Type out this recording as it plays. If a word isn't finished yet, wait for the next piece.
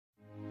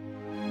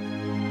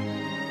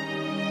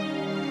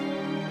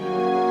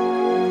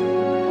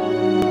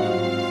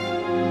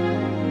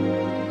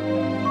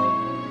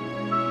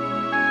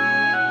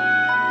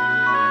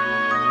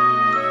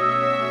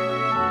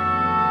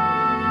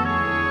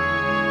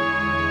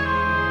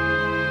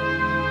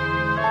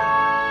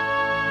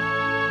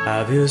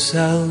Have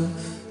yourself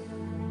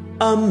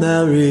a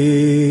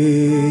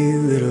merry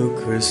little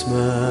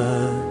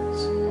Christmas.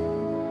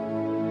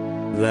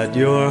 Let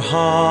your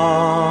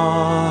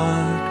heart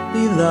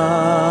be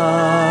light.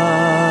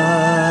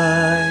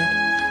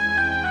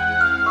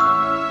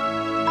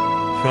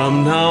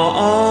 From now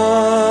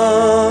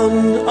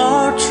on,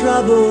 our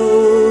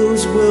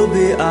troubles will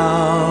be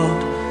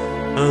out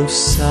of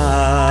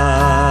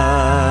sight.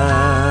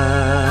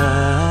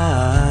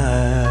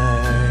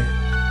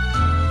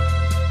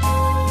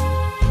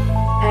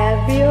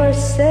 Have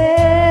yourself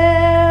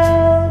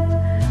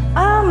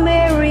a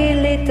merry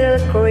little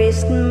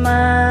Christmas.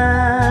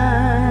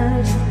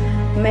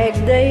 Make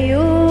the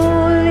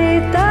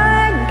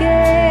Yuletide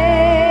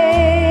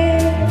gay.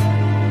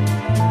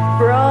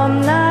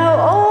 From now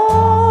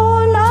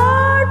on,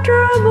 our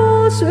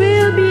troubles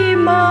will be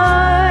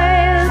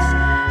miles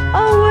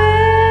away.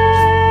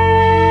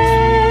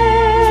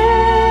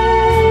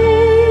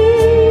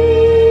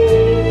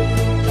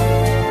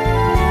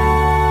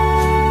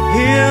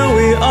 Here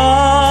we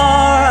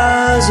are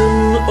as in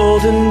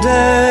olden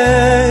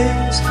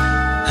days,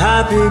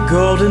 happy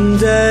golden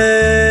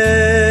days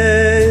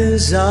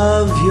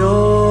of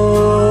yore.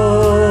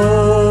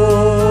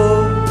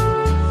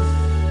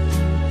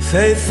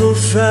 Faithful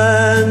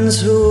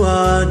friends who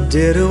are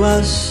dear to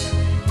us,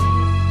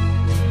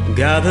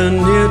 gather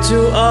near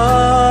to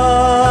us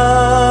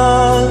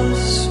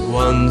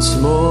once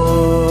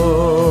more.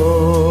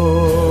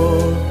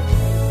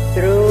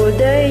 Through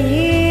the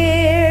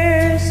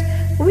years,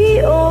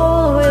 we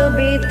all will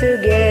be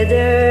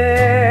together,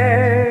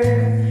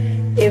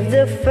 if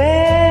the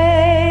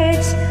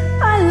fates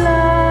allow.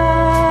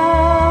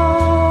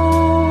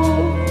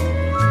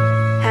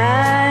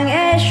 Hang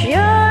a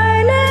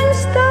shining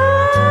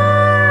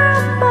star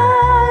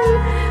upon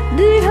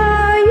the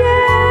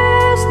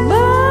highest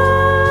bough,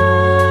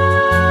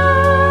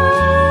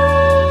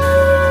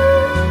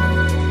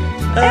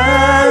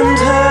 And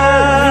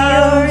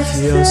have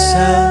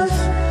yourself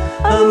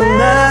a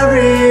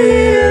merry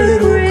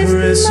little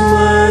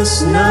Christmas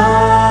now.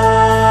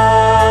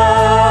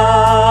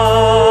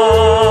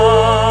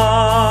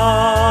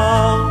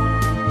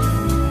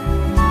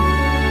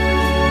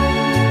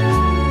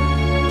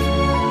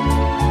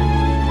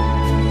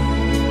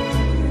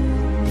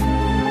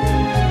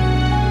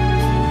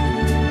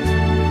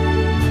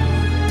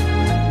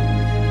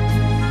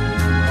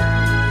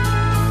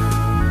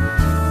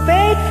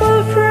 Faithful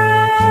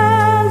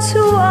friends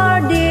who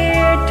are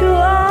dear to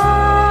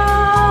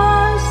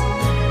us,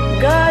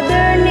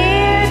 gather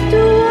near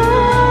to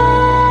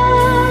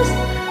us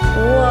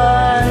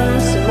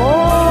once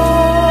more.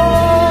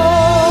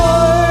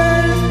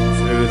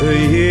 Through the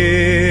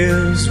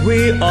years we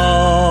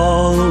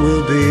all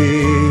will be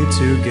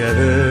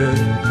together,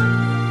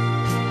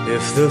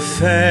 if the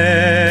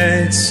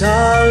fates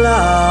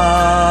allow.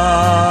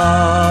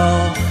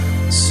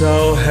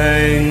 So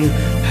hang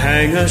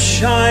a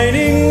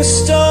shining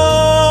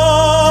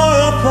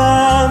star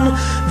upon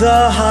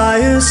the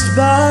highest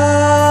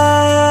bough.